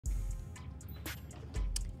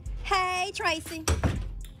Hey, Tracy.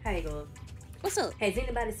 Hey, girl. What's up? Has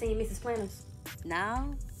anybody seen Mrs. Planners?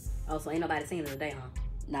 No. Oh, so ain't nobody seen her today, huh?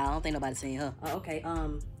 No, I don't think nobody's seen her. Oh, okay.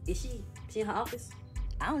 Is she in her office?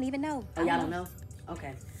 I don't even know. Oh, y'all don't know?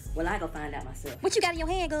 Okay. Well, I go find out myself. What you got in your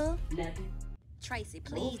hand, girl? Nothing. Tracy,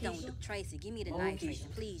 please Move, don't Keisha. do. Tracy, give me the Move, knife, Keisha. Tracy.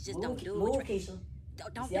 Please, just Move, don't do move, it, Tracy.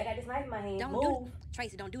 Keisha. Don't See, I got this knife in my hand. Don't move. do.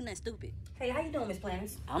 Tracy, don't do nothing stupid. Hey, how you doing, Miss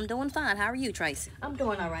Planners? I'm doing fine. How are you, Tracy? I'm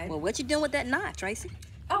doing all right. Well, what you doing with that knife, Tracy?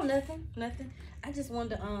 Oh, nothing. I just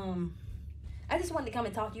wanted to come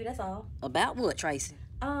and talk to you. That's all. About what, Tracy?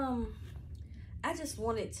 I just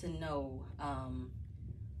wanted to know,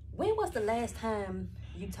 when was the last time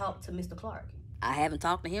you talked to Mr. Clark? I haven't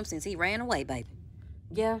talked to him since he ran away, baby.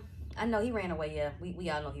 Yeah, I know he ran away. Yeah, we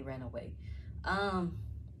all know he ran away.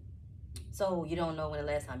 So you don't know when the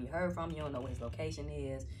last time you heard from him. You don't know what his location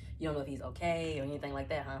is. You don't know if he's okay or anything like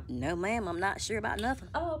that, huh? No, ma'am. I'm not sure about nothing.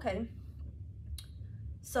 Oh, okay.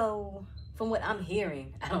 So from what I'm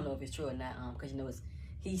hearing, I don't know if it's true or not, because you know it's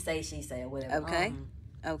he say, she say, or whatever. Okay.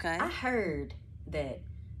 Okay. I heard that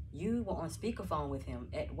you were on speakerphone with him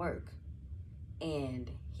at work, and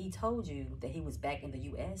he told you that he was back in the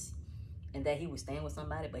U.S. and that he was staying with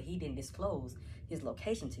somebody, but he didn't disclose his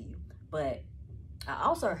location to you. But I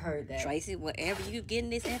also heard that... Tracy, wherever you getting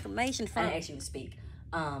this information from... I asked you to speak.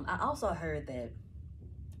 I also heard that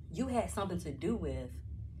you had something to do with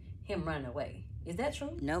him running away. Is that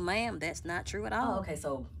true? No, ma'am. That's not true at all. Oh, okay.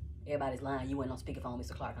 So everybody's lying. You weren't on speakerphone with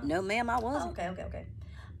Mr. Clark, huh? No, ma'am, I wasn't. Oh, okay.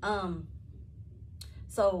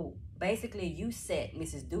 So basically you set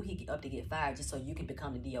Mrs. Doohickey up to get fired just so you can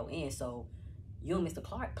become the DON. So you and Mr.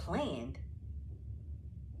 Clark planned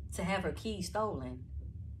to have her keys stolen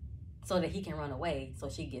so that he can run away so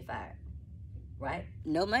she can get fired, right?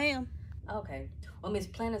 No, ma'am. Okay. Well, Miss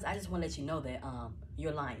Planners, I just want to let you know that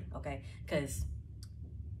you're lying, okay? Because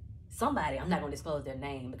somebody, I'm not going to disclose their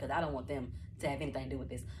name because I don't want them to have anything to do with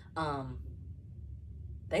this.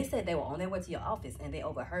 They said they were on their way to your office and they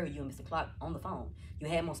overheard you and Mr. Clark on the phone. You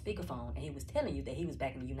had him on speakerphone and he was telling you that he was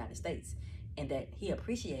back in the United States and that he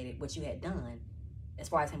appreciated what you had done as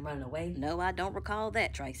far as him running away. No, I don't recall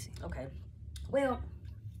that, Tracy. Okay. Well,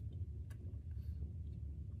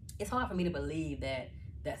 it's hard for me to believe that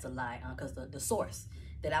that's a lie because the source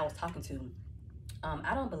that I was talking to,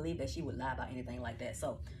 I don't believe that she would lie about anything like that.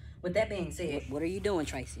 So with that being said... What are you doing,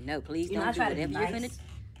 Tracy? No, please you know, don't do whatever you're finna... Nice.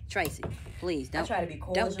 Tracy, please don't. I try to be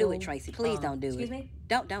cordial. Don't do it, Tracy. Please don't do excuse it. Me?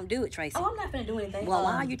 Don't do it, Tracy. Oh, I'm not finna do anything. Well,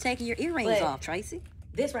 why are you taking your earrings off, Tracy?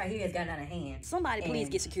 This right here has gotten out of hand. Somebody please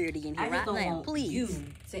get security in here right now, I just don't want you please.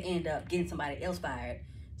 to end up getting somebody else fired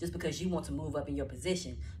just because you want to move up in your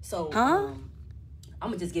position. So, huh? I'm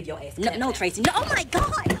gonna just give your ass. No, Tracy. No, oh my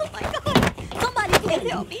God. Oh my God. Somebody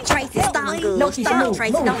please help me. Tracy, stop. No, stop,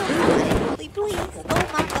 Tracy. Move. Don't. Please. Oh my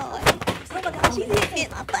God. Oh my God. She's hitting me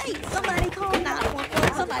in my face. Somebody call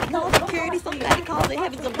 911. Somebody call security. Somebody call the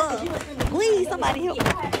heavens above. Please, somebody help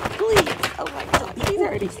me. Please. Oh my God. She's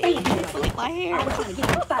hurting me. Please, my hair. Help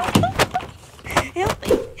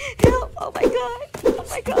me. Help. Oh my God. Oh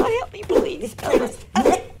my God. Help me, please.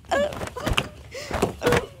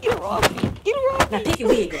 Get her off me. Get her off me. Now pick your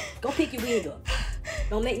wig up. Go pick your wig up.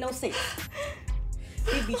 Don't make no sense.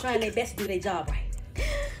 People be trying their best to do their job right.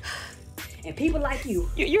 And people like you,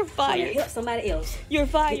 you're fired. Help somebody else. You're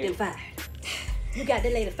fired. Get them fired. You got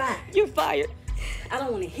that lady fired. You're fired. I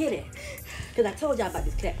don't want to hear that. Because I told y'all about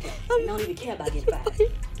this clap. I don't even care about getting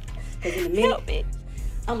fired. Because in a minute, help me.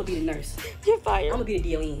 I'm going to be the nurse. You're fired. I'm going to be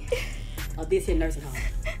the DON of this here nursing home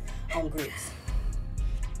on Griggs.